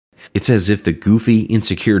It's as if the goofy,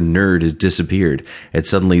 insecure nerd has disappeared, and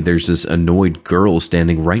suddenly there's this annoyed girl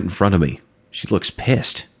standing right in front of me. She looks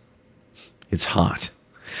pissed. It's hot.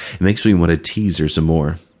 It makes me want to tease her some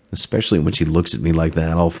more, especially when she looks at me like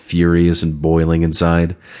that, all furious and boiling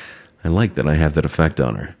inside. I like that I have that effect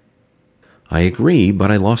on her. I agree,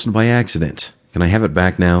 but I lost it by accident. Can I have it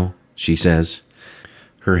back now? She says.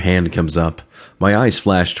 Her hand comes up. My eyes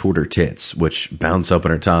flash toward her tits, which bounce up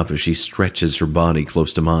on her top as she stretches her body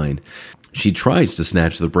close to mine. She tries to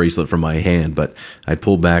snatch the bracelet from my hand, but I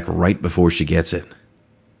pull back right before she gets it.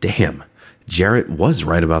 Damn, Jarrett was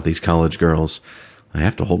right about these college girls. I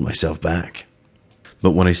have to hold myself back.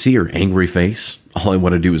 But when I see her angry face, all I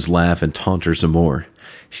want to do is laugh and taunt her some more.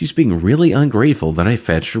 She's being really ungrateful that I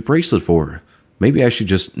fetched her bracelet for her. Maybe I should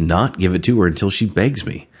just not give it to her until she begs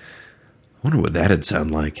me. I wonder what that'd sound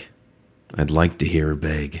like. I'd like to hear her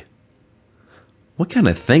beg. What kind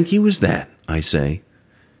of thank you is that? I say.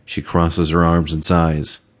 She crosses her arms and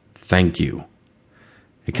sighs. Thank you.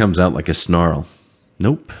 It comes out like a snarl.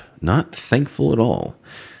 Nope, not thankful at all.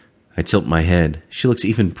 I tilt my head. She looks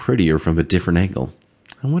even prettier from a different angle.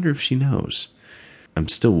 I wonder if she knows. I'm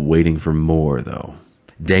still waiting for more, though.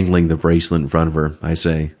 Dangling the bracelet in front of her, I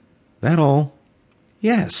say, That all?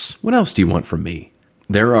 Yes. What else do you want from me?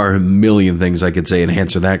 There are a million things I could say and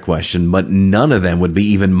answer that question, but none of them would be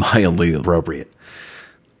even mildly appropriate.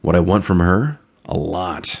 What I want from her? A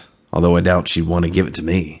lot. Although I doubt she'd want to give it to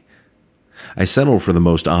me. I settle for the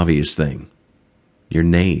most obvious thing. Your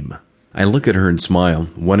name. I look at her and smile,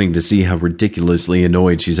 wanting to see how ridiculously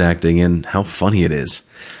annoyed she's acting and how funny it is.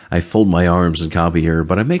 I fold my arms and copy her,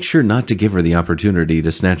 but I make sure not to give her the opportunity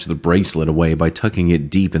to snatch the bracelet away by tucking it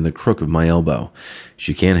deep in the crook of my elbow.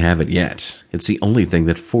 She can't have it yet. It's the only thing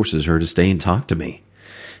that forces her to stay and talk to me.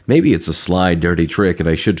 Maybe it's a sly, dirty trick and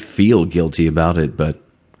I should feel guilty about it, but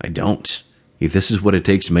I don't. If this is what it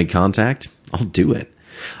takes to make contact, I'll do it.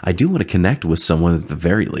 I do want to connect with someone at the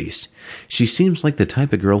very least. She seems like the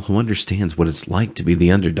type of girl who understands what it's like to be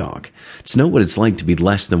the underdog, to know what it's like to be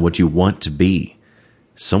less than what you want to be.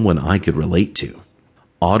 Someone I could relate to.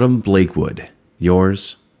 Autumn Blakewood.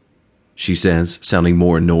 Yours? She says, sounding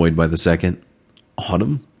more annoyed by the second.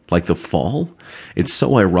 Autumn? Like the fall? It's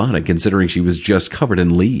so ironic considering she was just covered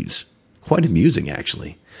in leaves. Quite amusing,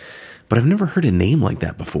 actually. But I've never heard a name like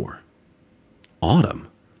that before. Autumn?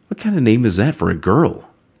 What kind of name is that for a girl?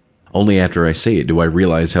 Only after I say it do I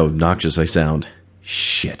realize how obnoxious I sound.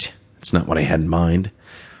 Shit, that's not what I had in mind.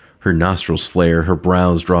 Her nostrils flare, her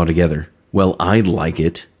brows draw together. Well, I'd like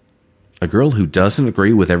it. A girl who doesn't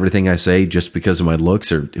agree with everything I say just because of my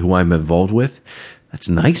looks or who I'm involved with? That's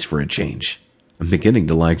nice for a change. I'm beginning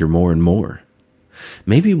to like her more and more.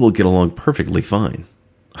 Maybe we'll get along perfectly fine.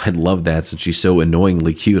 I'd love that since she's so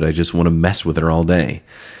annoyingly cute I just want to mess with her all day.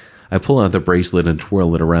 I pull out the bracelet and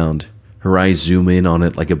twirl it around. Her eyes zoom in on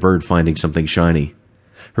it like a bird finding something shiny.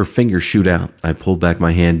 Her fingers shoot out. I pull back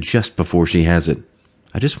my hand just before she has it.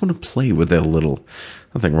 I just want to play with it a little.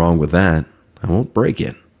 Nothing wrong with that. I won't break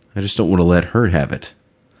it. I just don't want to let her have it.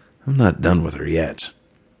 I'm not done with her yet.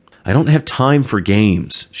 I don't have time for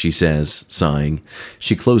games, she says, sighing.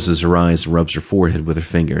 She closes her eyes and rubs her forehead with her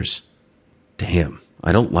fingers. Damn,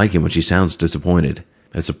 I don't like it when she sounds disappointed.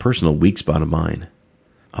 It's a personal weak spot of mine.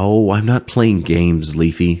 Oh, I'm not playing games,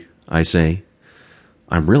 Leafy, I say.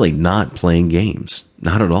 I'm really not playing games.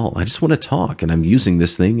 Not at all. I just want to talk, and I'm using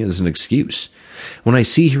this thing as an excuse. When I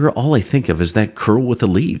see her, all I think of is that girl with the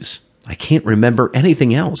leaves. I can't remember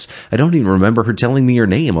anything else. I don't even remember her telling me her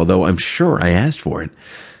name, although I'm sure I asked for it.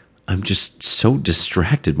 I'm just so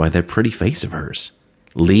distracted by that pretty face of hers.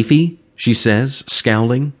 Leafy, she says,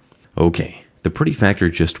 scowling. Okay, the pretty factor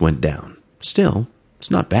just went down. Still,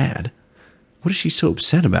 it's not bad. What is she so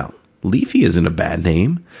upset about? Leafy isn't a bad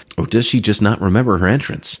name. Or does she just not remember her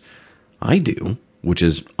entrance? I do, which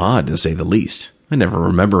is odd to say the least. I never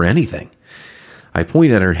remember anything. I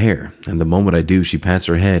point at her hair, and the moment I do, she pats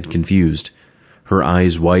her head, confused. Her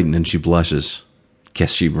eyes widen and she blushes.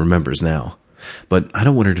 Guess she remembers now. But I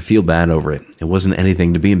don't want her to feel bad over it. It wasn't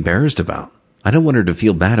anything to be embarrassed about. I don't want her to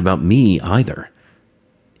feel bad about me either.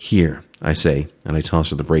 Here, I say, and I toss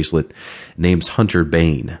her the bracelet. Name's Hunter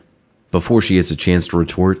Bane. Before she gets a chance to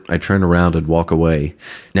retort, I turn around and walk away.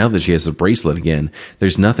 Now that she has the bracelet again,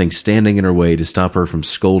 there's nothing standing in her way to stop her from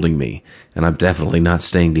scolding me, and I'm definitely not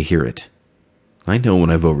staying to hear it. I know when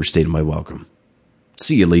I've overstayed my welcome.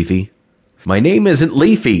 See you, Leafy. My name isn't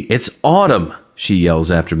Leafy, it's Autumn, she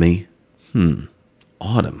yells after me.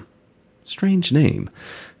 Autumn. Strange name.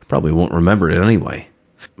 Probably won't remember it anyway.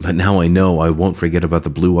 But now I know I won't forget about the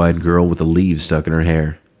blue-eyed girl with the leaves stuck in her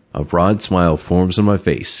hair. A broad smile forms on my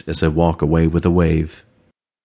face as I walk away with a wave.